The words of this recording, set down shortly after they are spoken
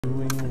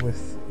doing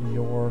with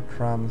your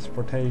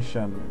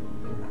transportation?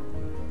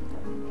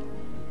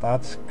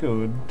 That's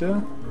good,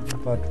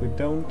 but we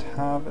don't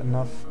have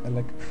enough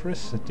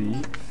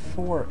electricity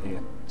for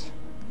it.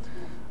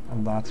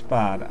 And that's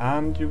bad.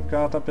 And you've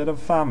got a bit of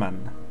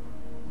famine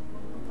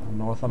in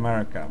North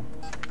America.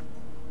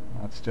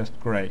 That's just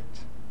great.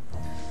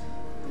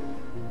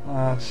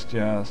 That's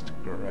just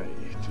great.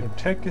 Your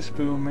tech is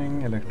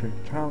booming, electric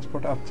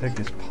transport uptake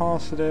is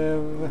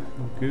positive.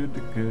 Good,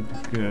 good,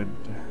 good.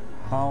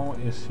 How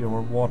is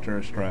your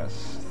water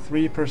stress?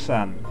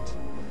 3%.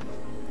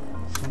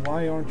 So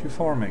why aren't you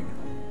farming?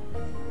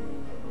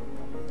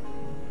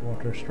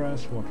 Water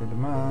stress, water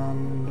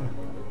demand.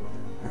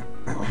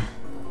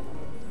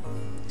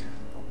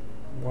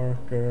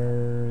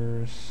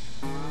 Workers.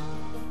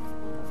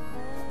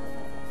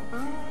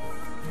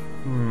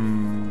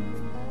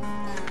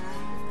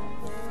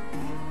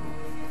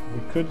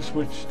 We could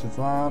switch to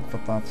that,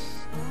 but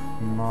that's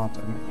not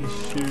an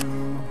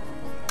issue.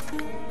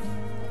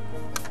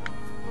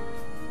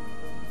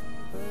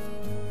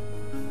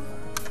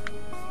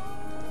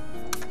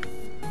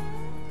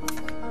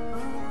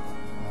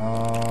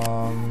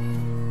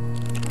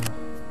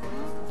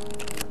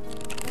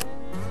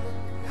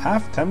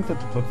 Half tempted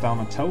to put down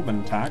a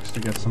Tobin tax to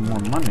get some more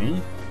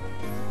money.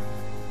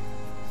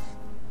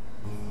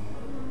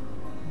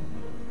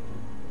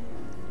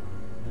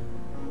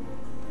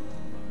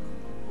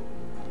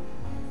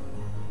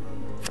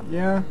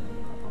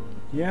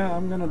 Yeah,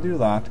 I'm gonna do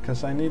that,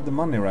 because I need the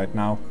money right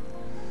now.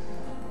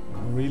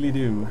 I really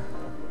do.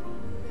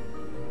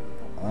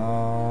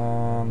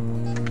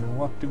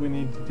 What do we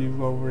need to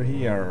do over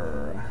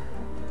here?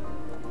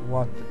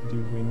 What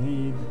do we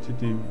need to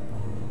do?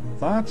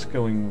 That's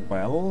going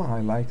well,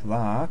 I like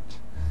that.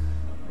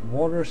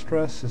 Water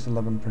stress is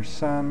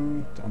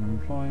 11%,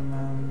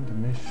 unemployment,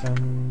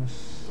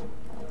 emissions.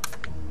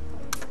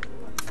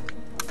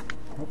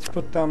 Let's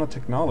put down a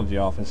technology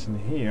office in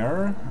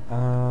here,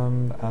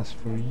 and as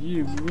for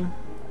you,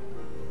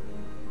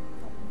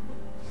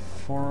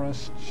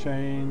 forest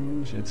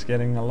change, it's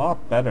getting a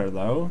lot better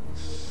though,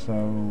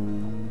 so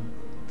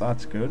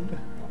that's good.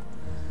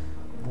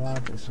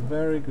 That is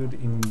very good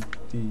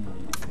indeed.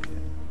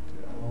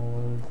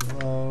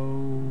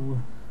 Although...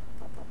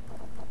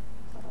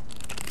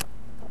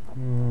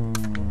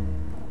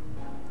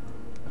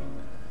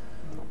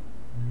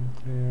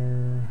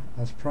 Nuclear...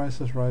 As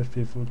prices rise,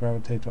 people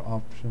gravitate to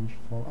options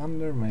fall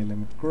under, may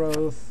limit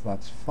growth,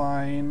 that's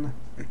fine.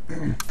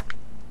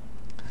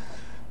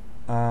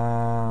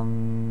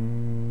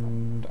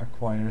 And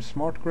acquire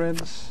smart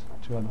grids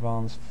to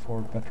advance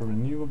for better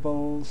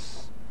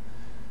renewables.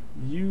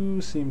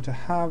 You seem to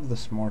have the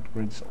smart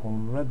grids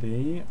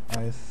already.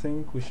 I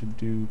think we should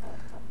do...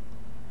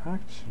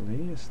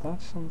 Actually, is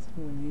that something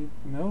we need?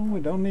 No, we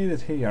don't need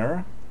it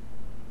here.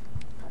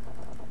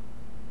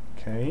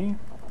 Okay.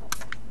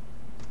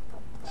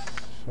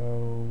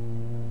 So,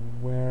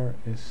 where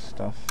is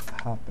stuff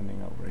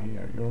happening over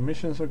here? Your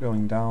emissions are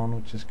going down,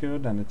 which is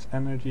good, and it's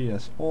energy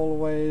as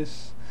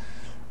always.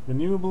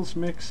 Renewables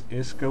mix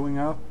is going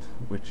up,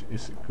 which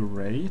is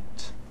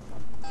great.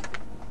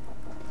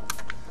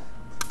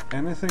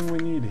 Anything we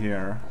need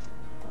here?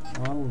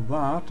 Well,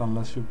 that,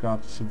 unless you've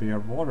got severe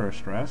water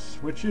stress,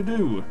 which you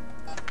do.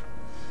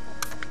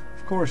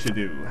 Of course you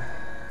do.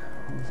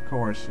 Of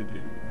course you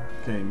do.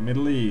 Okay,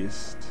 Middle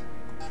East.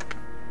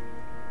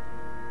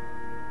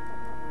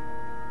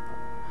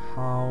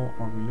 How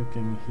are we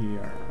looking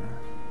here?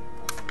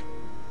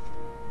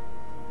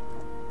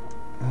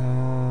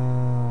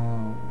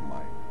 Oh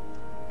my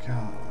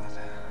god.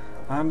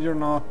 And you're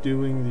not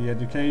doing the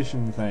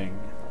education thing.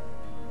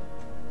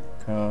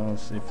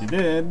 Because if you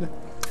did,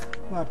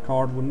 that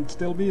card wouldn't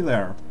still be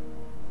there.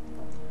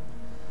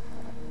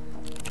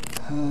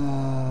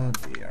 Oh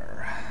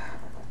dear.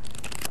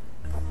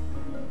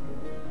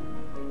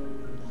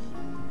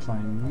 Apply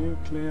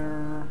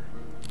nuclear.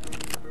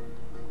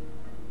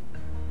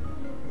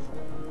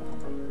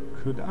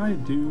 Could I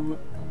do...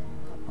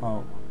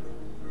 Oh.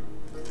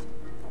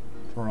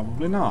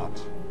 Probably not.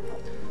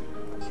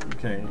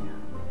 Okay.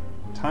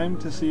 Time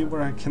to see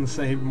where I can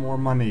save more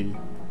money.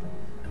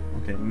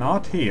 Okay,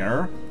 not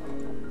here.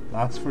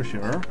 That's for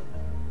sure.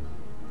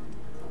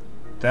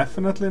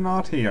 Definitely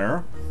not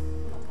here.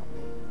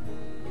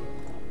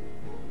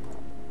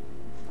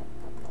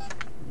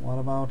 What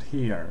about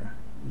here?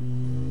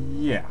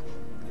 Yeah.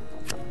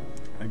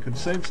 I could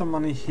save some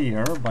money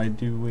here by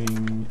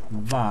doing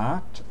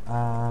that,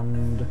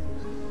 and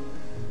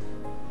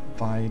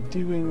by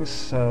doing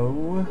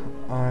so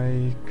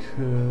I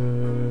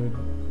could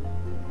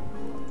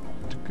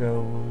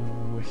go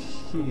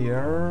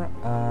here,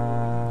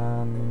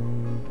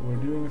 and we're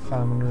doing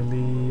famine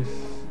relief,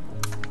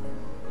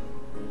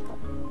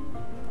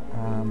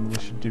 and we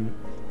should do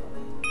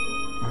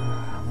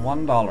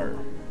 $1.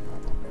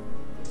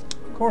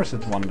 Of course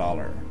it's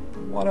 $1.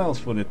 What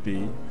else would it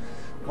be?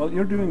 Well,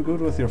 you're doing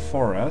good with your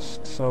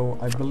forest, so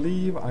I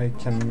believe I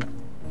can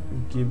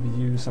give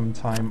you some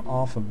time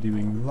off of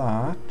doing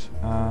that,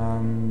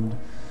 and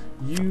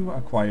you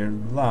acquire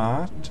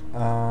that,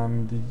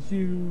 and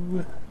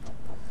you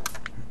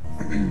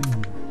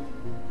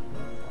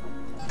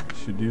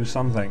should do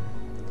something.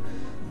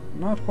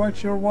 Not quite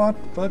sure what,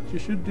 but you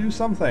should do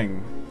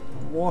something.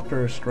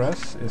 Water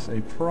stress is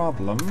a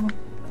problem.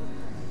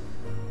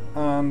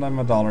 And I'm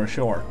 $1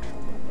 short.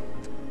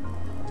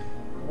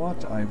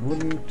 What I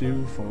wouldn't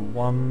do for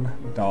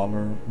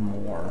 $1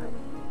 more.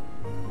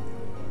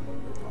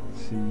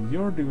 See,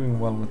 you're doing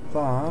well with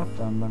that,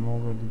 and I'm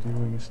already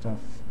doing stuff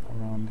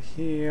around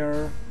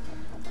here.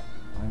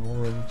 I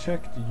already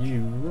checked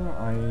you.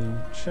 I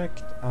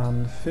checked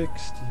and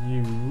fixed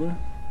you.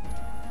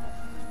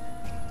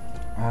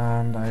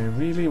 And I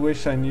really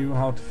wish I knew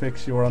how to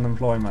fix your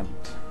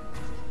unemployment.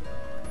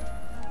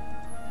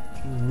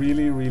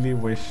 Really, really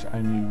wish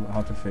I knew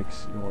how to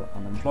fix your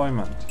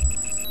unemployment.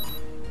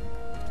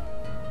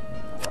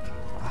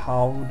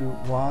 How?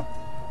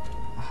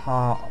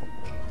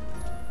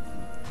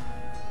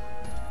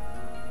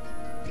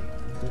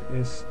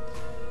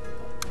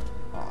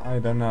 I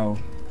don't know.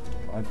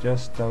 I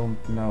just don't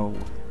know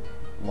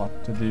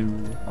what to do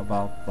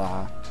about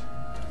that.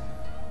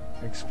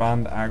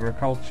 Expand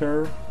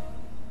agriculture,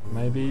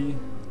 maybe.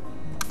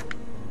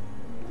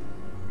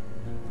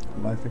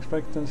 Life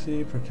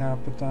expectancy, per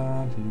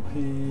capita,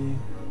 GDP,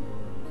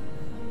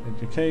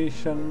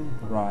 education,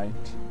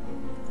 right.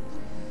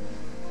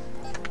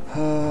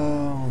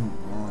 Oh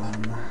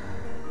man.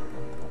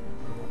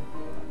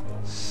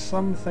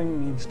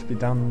 Something needs to be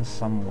done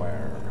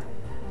somewhere.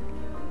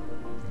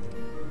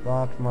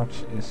 That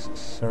much is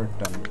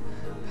certain.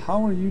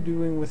 How are you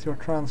doing with your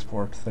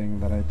transport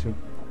thing that I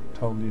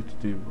told you to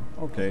do?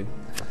 Okay.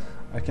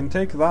 I can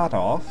take that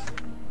off.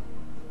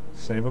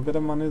 Save a bit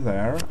of money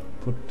there.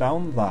 Put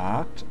down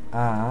that.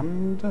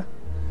 And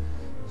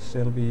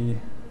still be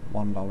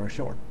 $1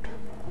 short.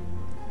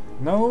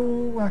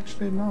 No,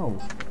 actually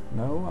no.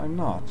 No, I'm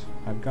not.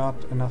 I've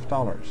got enough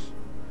dollars.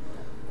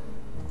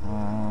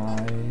 I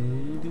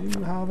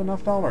do have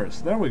enough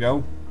dollars. There we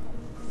go.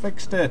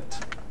 Fixed it.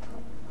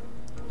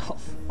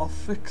 I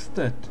fixed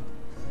it.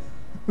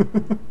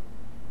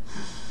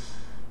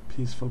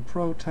 Peaceful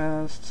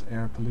protests,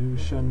 air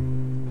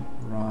pollution,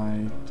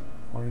 right.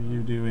 What are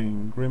you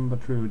doing? Grim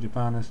but true,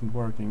 Japan isn't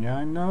working. Yeah,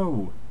 I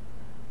know.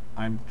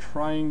 I'm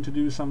trying to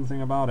do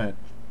something about it.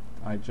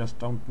 I just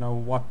don't know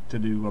what to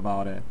do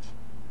about it.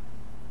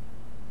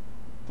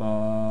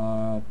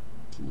 But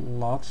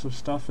lots of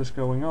stuff is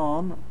going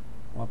on.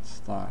 What's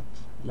that?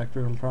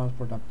 Electrical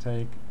transport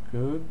uptake,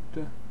 good.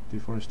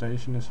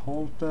 Deforestation is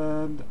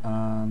halted,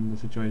 and the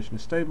situation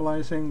is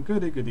stabilizing.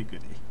 Goody, goody,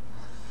 goody.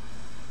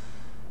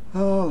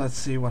 Oh, let's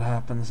see what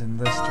happens in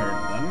this turn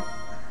then.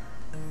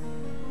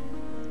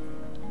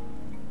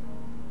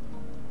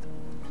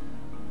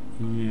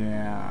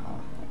 Yeah.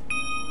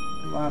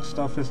 That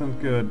stuff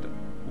isn't good.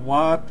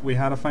 What? We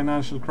had a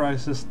financial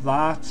crisis.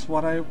 That's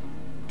what I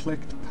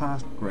clicked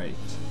past. Great.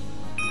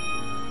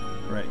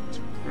 Great.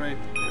 Great,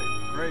 great,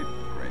 great,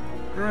 great,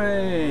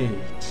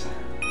 great.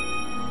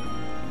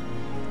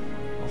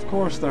 Of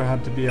course there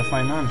had to be a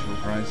financial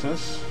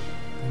crisis.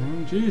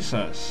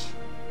 Jesus.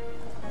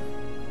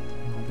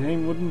 The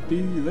game wouldn't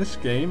be this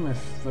game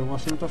if there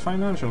wasn't a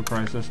financial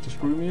crisis to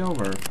screw me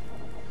over.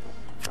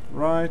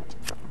 Right,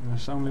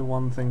 there's only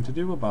one thing to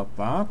do about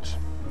that.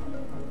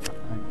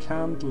 I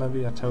can't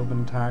levy a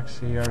Tobin tax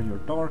here. You're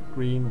dark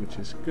green, which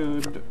is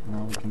good.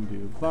 Now we can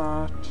do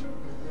that.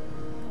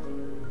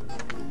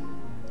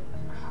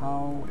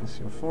 How is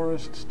your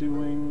forests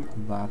doing?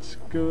 That's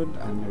good,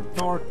 and you're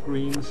dark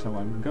green, so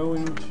I'm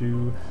going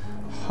to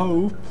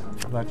hope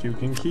that you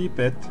can keep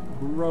it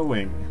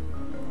growing.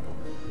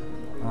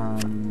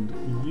 And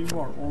you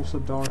are also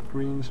dark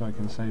green, so I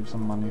can save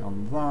some money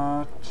on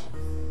that.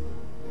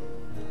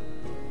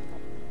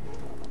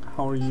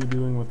 How are you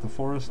doing with the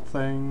forest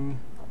thing?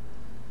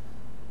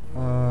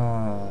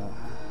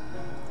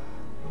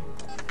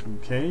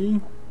 Okay.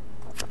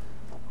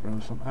 Grow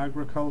some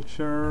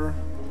agriculture.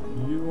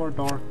 You are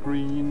dark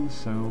green,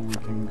 so we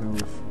can go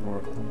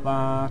for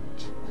that.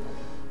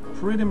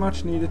 Pretty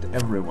much need it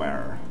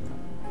everywhere.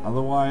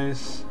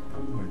 Otherwise,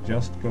 we're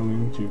just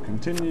going to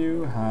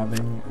continue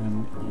having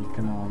an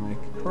economic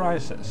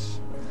crisis.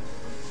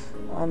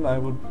 And I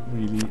would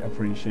really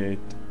appreciate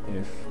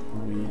if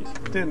we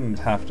didn't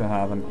have to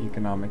have an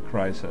economic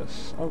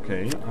crisis.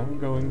 Okay, I'm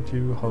going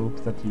to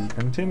hope that you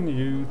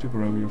continue to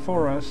grow your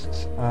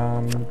forests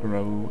and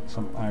grow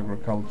some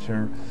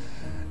agriculture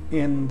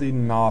in the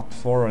not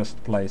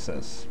forest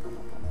places.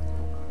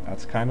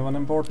 That's kind of an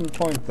important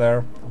point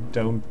there.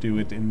 Don't do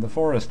it in the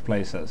forest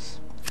places.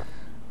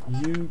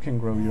 You can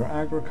grow your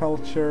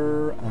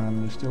agriculture,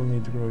 and you still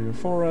need to grow your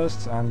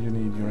forests, and you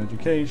need your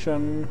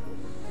education.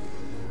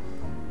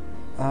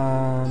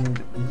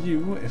 And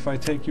you, if I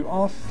take you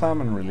off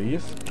famine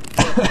relief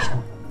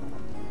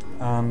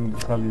and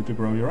tell you to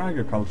grow your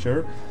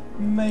agriculture,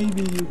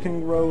 maybe you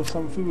can grow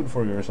some food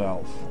for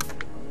yourself.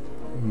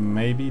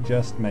 Maybe,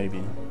 just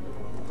maybe.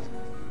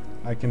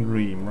 I can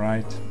dream,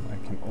 right? I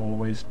can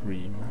always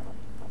dream.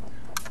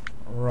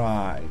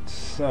 Right,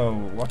 so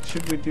what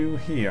should we do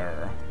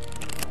here?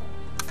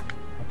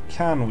 What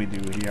can we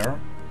do here?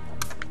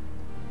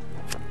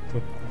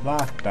 Put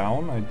that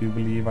down. I do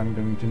believe I'm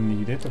going to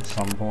need it at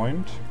some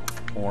point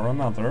or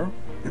another.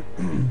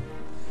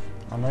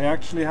 And I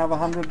actually have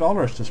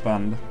 $100 to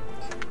spend.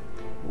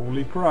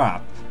 Holy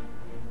crap.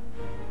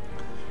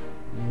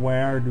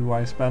 Where do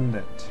I spend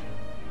it?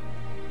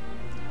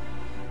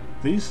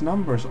 These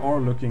numbers are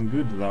looking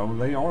good though,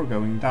 they are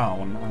going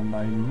down, and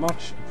I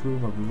much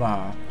approve of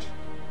that.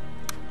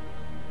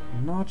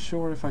 Not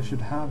sure if I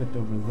should have it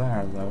over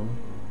there though.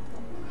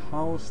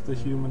 How's the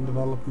human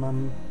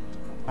development?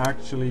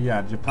 Actually,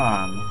 yeah,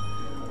 Japan.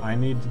 I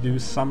need to do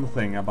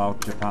something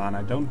about Japan.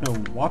 I don't know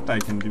what I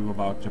can do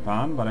about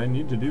Japan, but I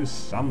need to do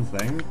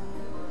something.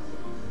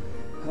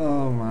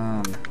 Oh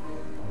man.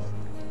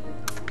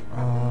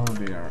 Oh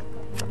dear.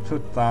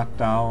 Put that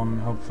down,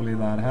 hopefully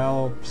that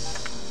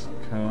helps,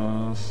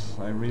 because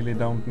I really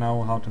don't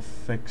know how to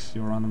fix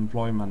your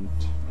unemployment.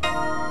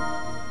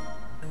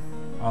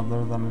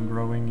 Other than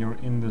growing your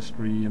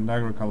industry and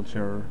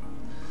agriculture.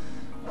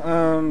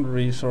 And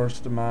resource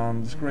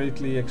demands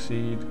greatly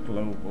exceed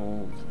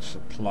global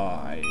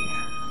supply.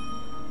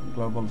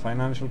 Global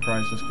financial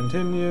crisis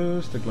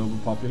continues, the global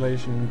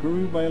population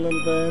grew by a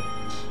little bit.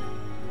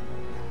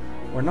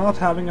 We're not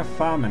having a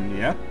famine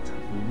yet,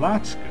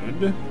 that's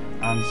good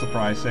and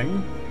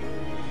surprising.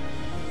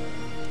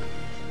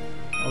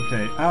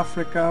 Okay,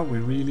 Africa, we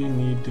really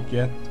need to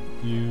get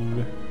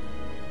you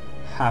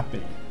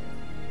happy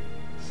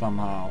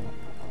somehow.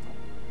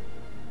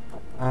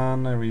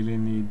 And I really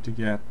need to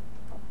get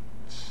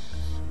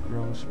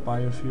gross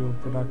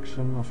biofuel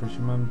production, offers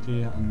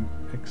humanity an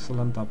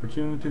excellent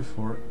opportunity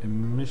for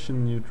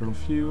emission-neutral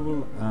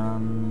fuel,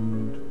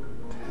 and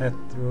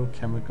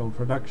petrochemical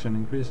production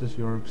increases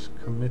Europe's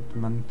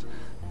commitment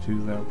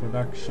to their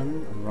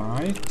production.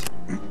 Right.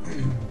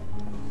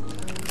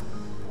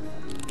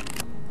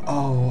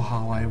 Oh,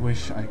 how I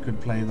wish I could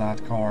play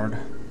that card.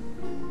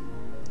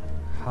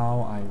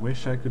 How I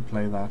wish I could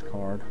play that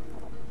card.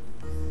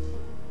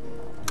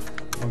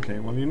 Okay,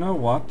 well, you know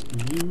what?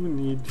 You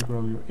need to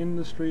grow your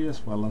industry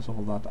as well as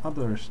all that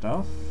other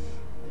stuff.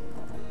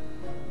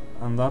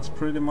 And that's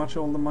pretty much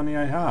all the money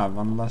I have,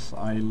 unless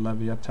I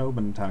levy a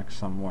Tobin tax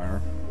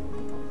somewhere.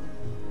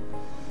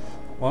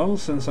 Well,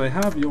 since I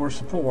have your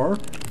support,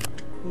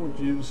 would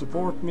you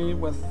support me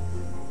with...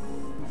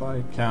 if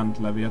I can't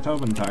levy a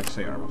Tobin tax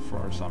here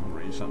for some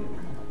reason?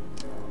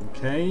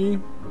 Okay.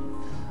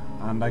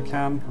 And I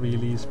can't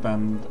really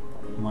spend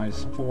my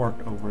support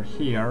over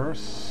here,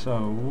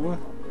 so...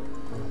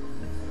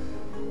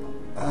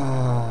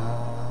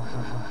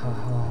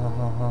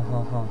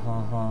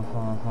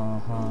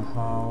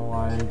 how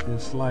I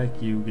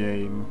dislike you,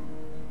 game,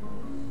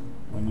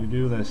 when you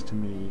do this to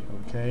me.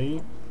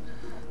 Okay,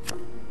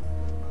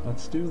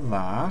 let's do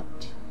that,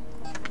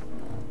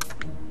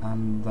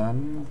 and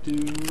then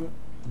do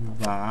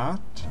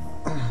that.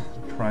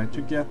 Try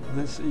to get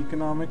this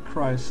economic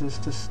crisis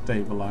to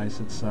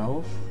stabilize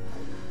itself.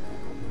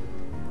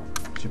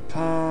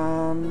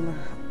 Japan,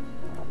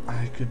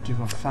 I could do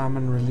a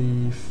famine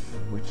relief,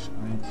 which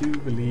I do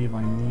believe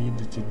I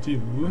need to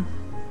do,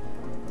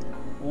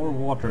 or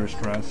water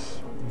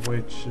stress,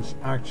 which is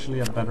actually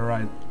a better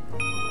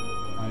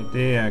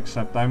idea,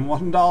 except I'm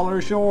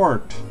 $1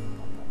 short.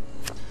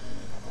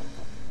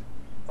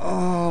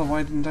 Oh,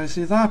 why didn't I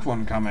see that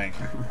one coming?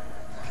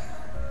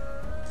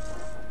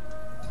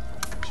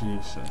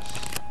 Jesus.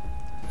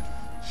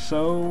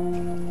 So,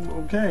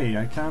 okay,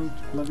 I can't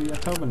levy a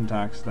Tobin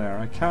tax there.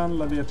 I can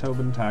levy a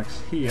Tobin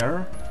tax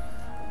here.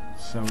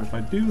 So if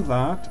I do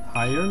that,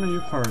 hire a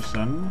new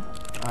person,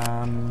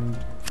 and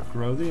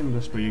grow the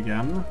industry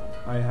again,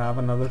 I have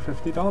another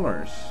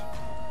 $50.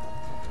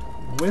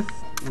 With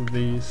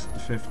these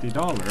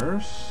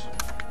 $50,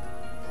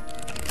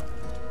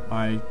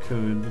 I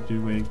could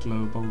do a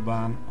global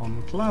ban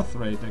on cloth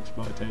rate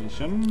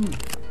exploitation.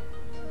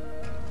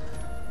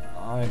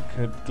 I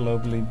could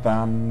globally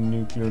ban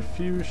nuclear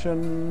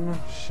fusion,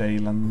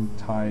 shale and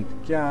tight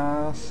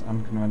gas,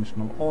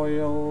 unconventional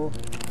oil.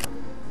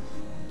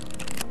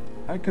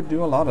 I could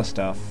do a lot of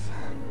stuff.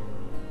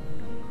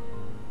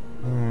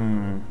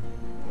 And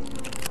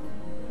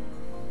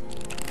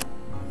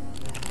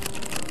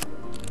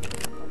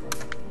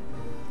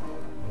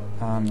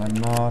I'm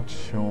not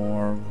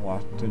sure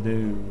what to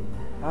do,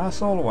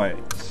 as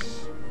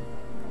always.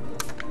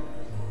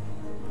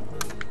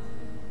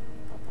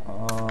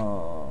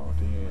 Oh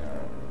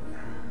dear.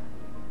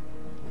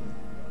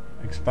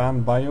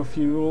 Expand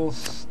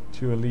biofuels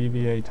to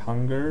alleviate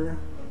hunger,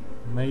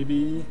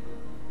 maybe?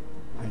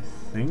 I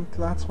think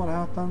that's what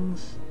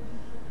happens.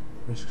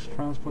 Risks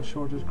transport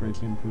shortage,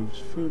 greatly improves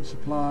food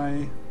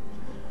supply.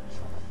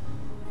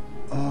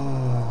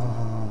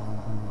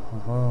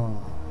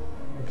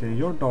 Okay,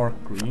 you're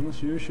dark green,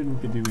 so you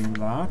shouldn't be doing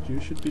that. You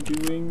should be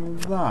doing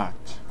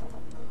that.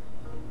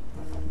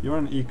 You're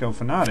an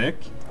eco-fanatic.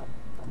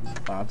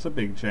 That's a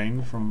big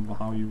change from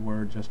how you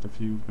were just a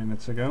few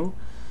minutes ago.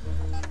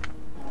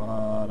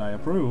 But I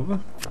approve.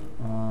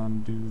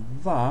 And do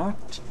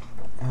that.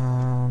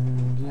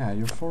 And yeah,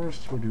 your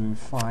forests were doing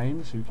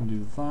fine, so you can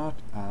do that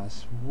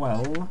as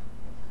well.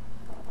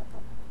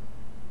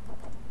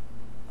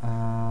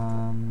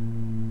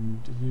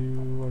 And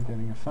you are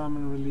getting a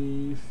famine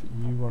relief.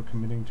 You are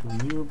committing to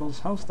renewables.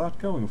 How's that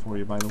going for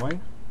you, by the way?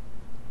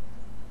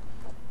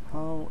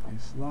 How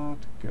is that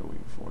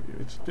going for you?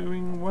 It's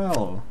doing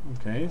well.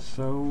 Okay,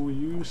 so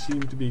you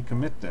seem to be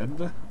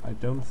committed. I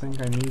don't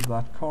think I need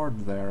that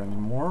card there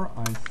anymore.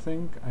 I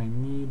think I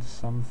need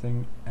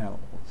something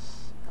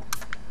else.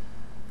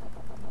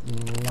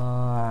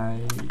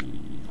 Like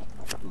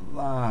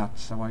that,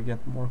 so I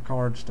get more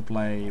cards to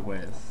play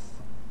with.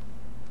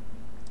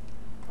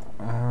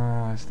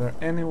 Is there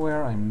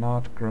anywhere I'm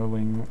not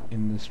growing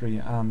industry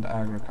and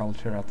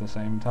agriculture at the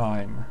same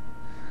time?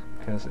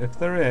 Because if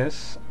there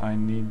is, I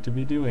need to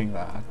be doing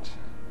that.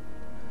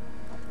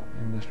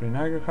 Industry and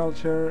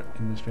agriculture,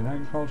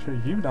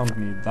 you don't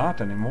need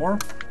that anymore.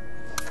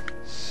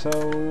 So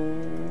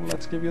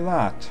let's give you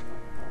that.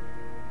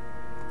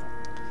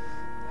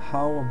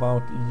 How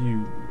about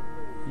you?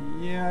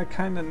 Yeah, I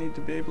kinda need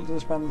to be able to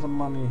spend some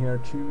money here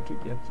too to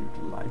get you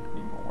to like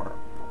me more.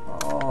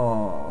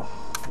 Oh.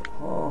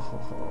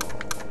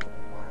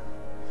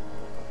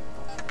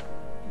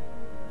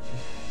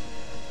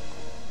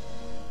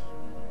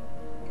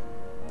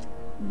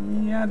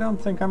 Yeah, I don't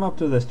think I'm up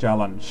to this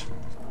challenge.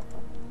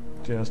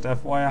 Just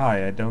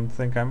FYI, I don't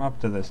think I'm up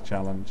to this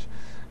challenge.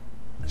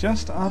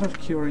 Just out of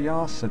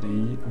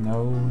curiosity,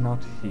 no,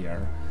 not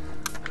here.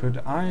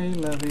 Could I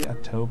levy a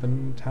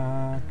Tobin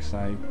tax?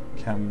 I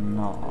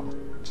cannot.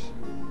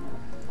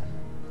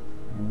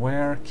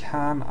 Where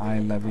can I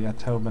levy a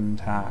Tobin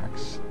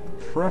tax?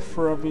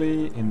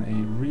 Preferably in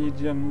a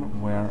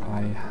region where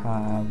I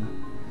have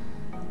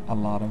a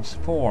lot of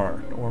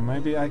support, or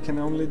maybe I can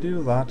only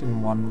do that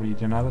in one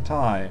region at a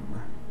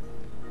time.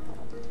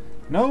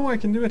 No, I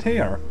can do it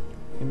here,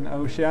 in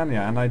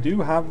Oceania, and I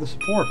do have the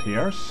support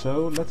here,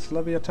 so let's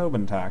levy a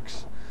Tobin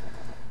tax.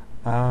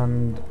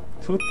 And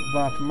put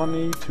that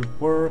money to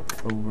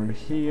work over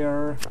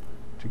here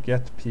to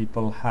get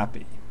people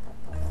happy.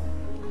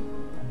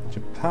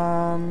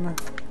 Japan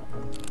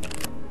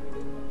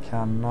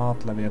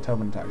cannot levy a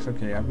Tobin tax.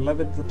 Okay, I've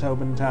levied the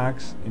Tobin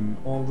tax in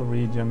all the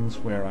regions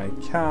where I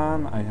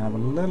can. I have a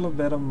little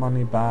bit of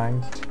money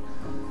banked.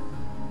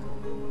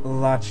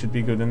 That should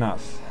be good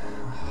enough.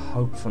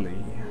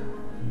 Hopefully.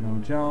 No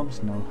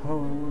jobs, no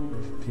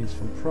hope,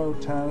 peaceful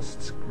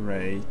protests,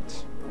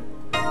 great.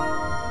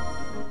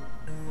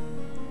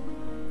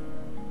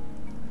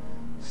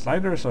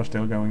 Sliders are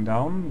still going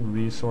down,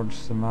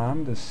 resource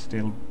demand is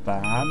still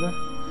bad,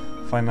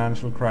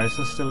 financial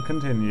crisis still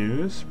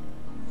continues.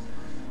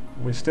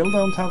 We still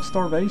don't have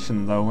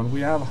starvation though, and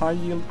we have high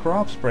yield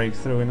crops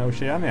breakthrough in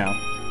Oceania.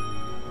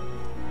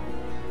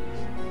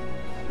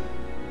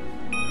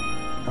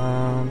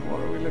 And what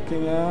are we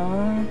looking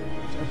at?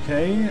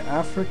 Okay,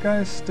 Africa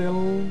is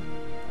still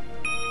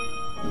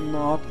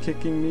not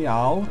kicking me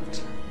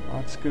out.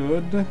 That's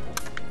good.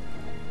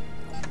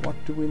 What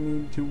do we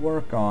need to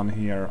work on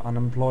here?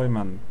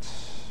 Unemployment.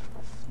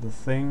 The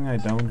thing I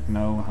don't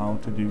know how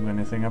to do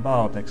anything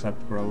about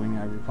except growing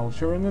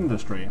agriculture and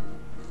industry.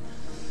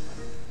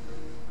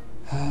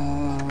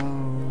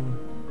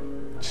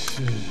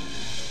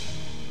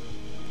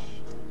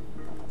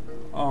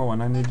 Oh,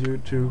 and I need you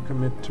to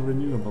commit to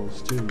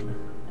renewables too.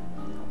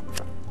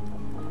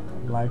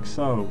 Like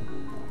so.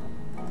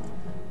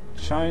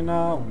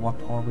 China,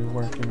 what are we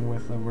working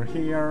with over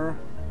here?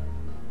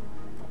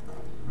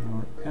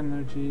 Your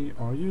energy,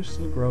 are you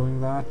still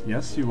growing that?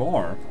 Yes, you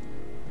are.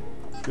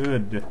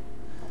 Good.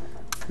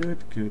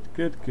 Good, good,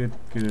 good, good,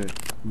 good.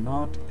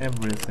 Not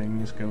everything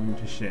is going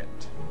to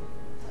shit.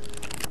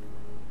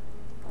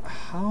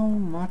 How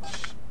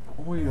much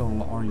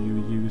oil are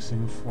you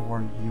using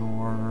for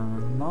your...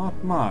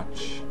 Not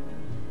much.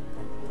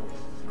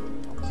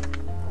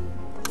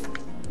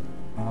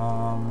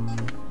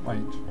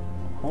 Wait.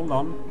 Hold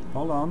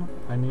on.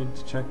 I need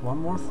to check one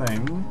more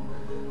thing.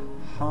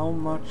 How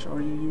much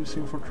are you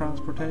using for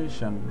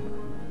transportation?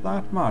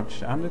 That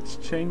much, and it's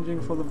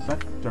changing for the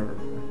better.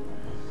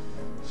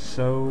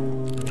 So...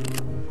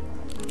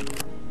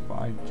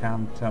 I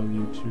can't tell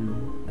you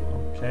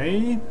to...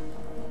 Okay.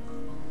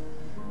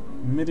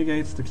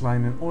 Mitigates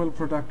decline in oil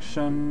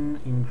production,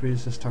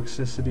 increases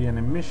toxicity and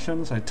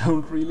emissions. I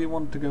don't really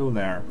want to go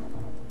there.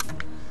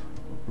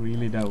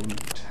 Really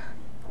don't.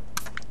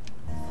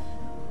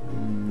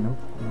 Nope,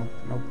 nope,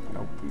 nope,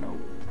 nope, nope.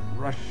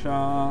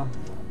 Russia.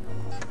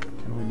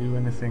 Can we do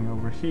anything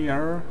over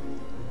here?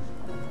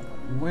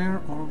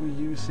 Where are we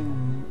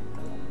using...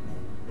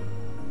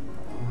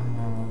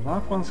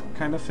 that one's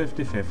kind of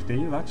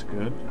 50-50, that's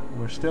good.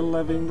 We're still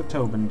levying the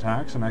Tobin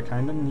tax, and I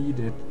kind of need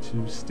it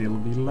to still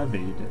be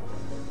levied.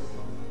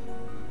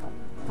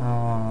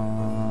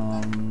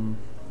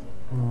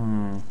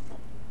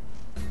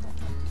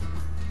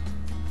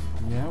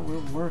 Yeah, we're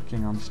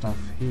working on stuff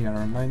here,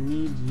 and I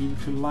need you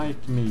to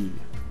like me.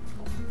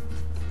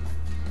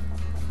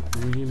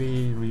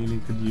 Really, really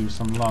could use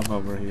some love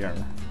over here.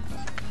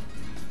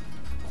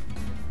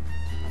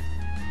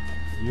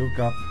 You've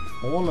got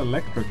all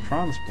electric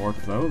transport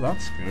though,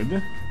 that's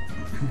good.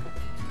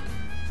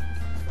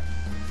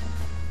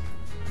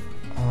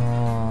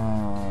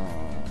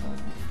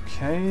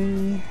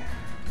 Okay.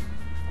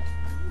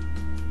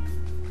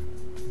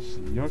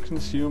 you're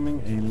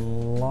consuming a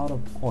lot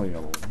of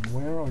oil.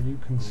 Where are you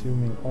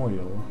consuming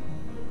oil?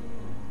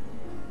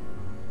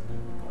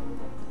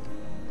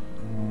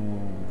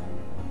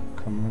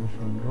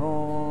 Commercial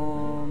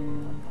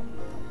drawn.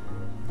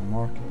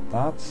 Market.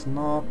 That's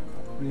not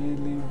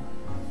really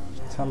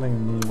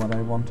telling me what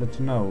I wanted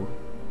to know.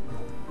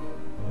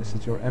 Is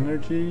it your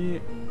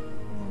energy?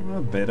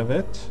 A bit of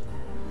it.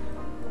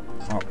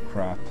 Oh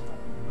crap.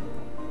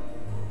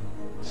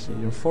 See,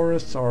 your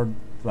forests are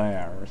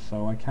there,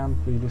 so I can't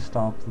really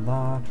stop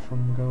that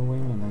from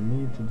going, and I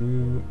need to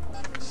do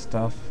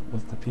stuff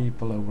with the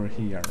people over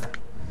here.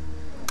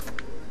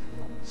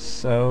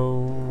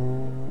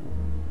 So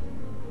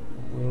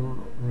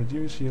we'll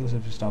reduce yields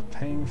if you stop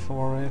paying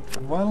for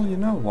it. Well, you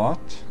know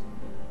what?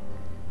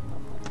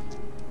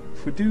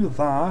 If we do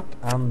that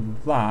and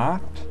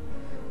that,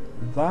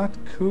 that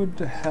could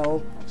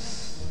help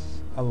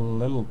a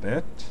little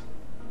bit.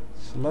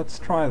 So let's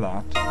try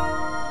that.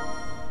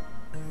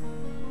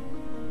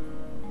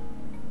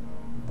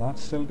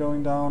 That's still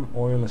going down.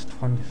 Oil is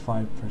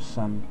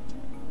 25%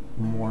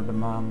 more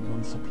demand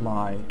than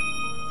supply.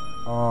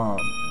 Oh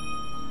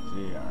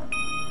dear.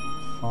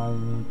 5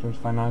 meters.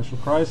 Financial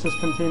crisis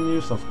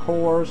continues, of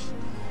course.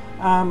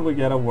 And we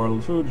get a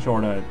world food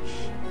shortage.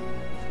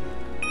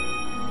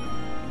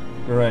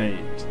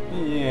 Great.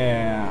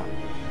 Yeah.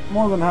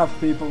 More than half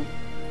people,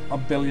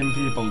 1 billion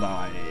people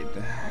died.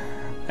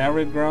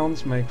 Arid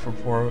grounds make for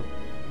poor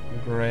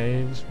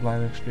graves,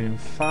 blight extreme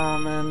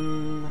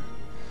famine.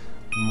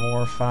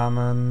 More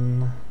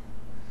famine,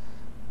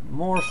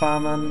 more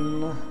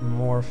famine,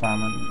 more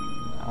famine,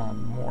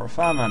 and more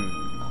famine,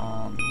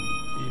 and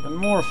even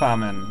more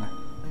famine.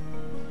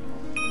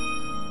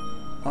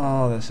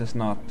 Oh, this is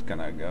not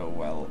gonna go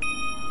well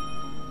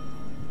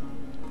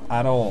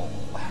at all.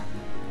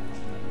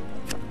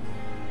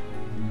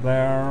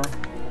 There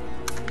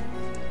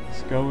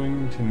is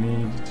going to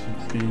need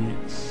to be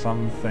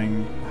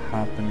something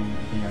happening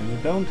here. You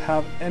don't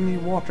have any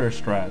water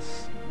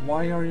stress.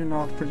 Why are you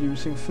not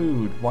producing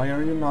food? Why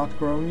are you not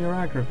growing your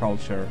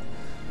agriculture?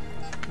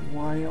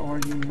 Why are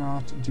you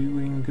not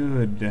doing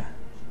good?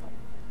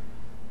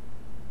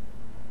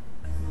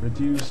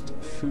 Reduced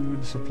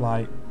food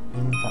supply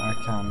I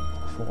can't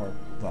afford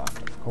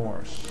that, of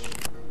course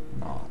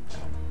not.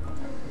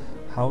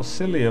 How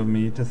silly of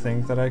me to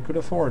think that I could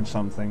afford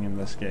something in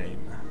this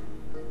game.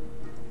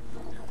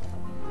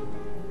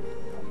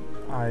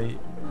 I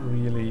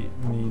really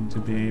need to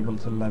be able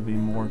to levy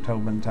more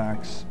Tobin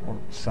tax or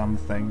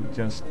something,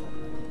 just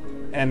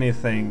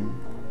anything.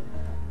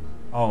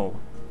 Oh,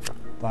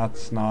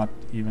 that's not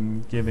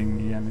even giving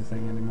me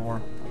anything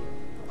anymore.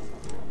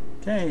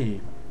 Okay,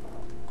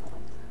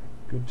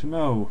 good to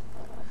know.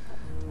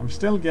 I'm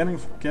still getting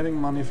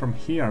money from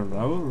here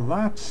though.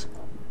 That's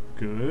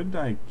good,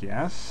 I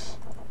guess.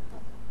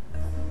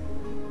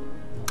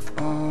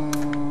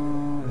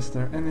 Is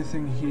there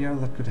anything here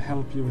that could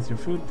help you with your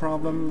food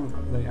problem?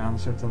 The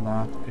answer to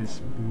that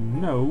is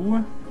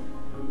no.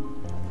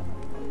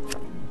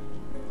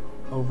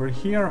 Over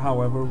here,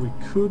 however, we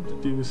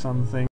could do something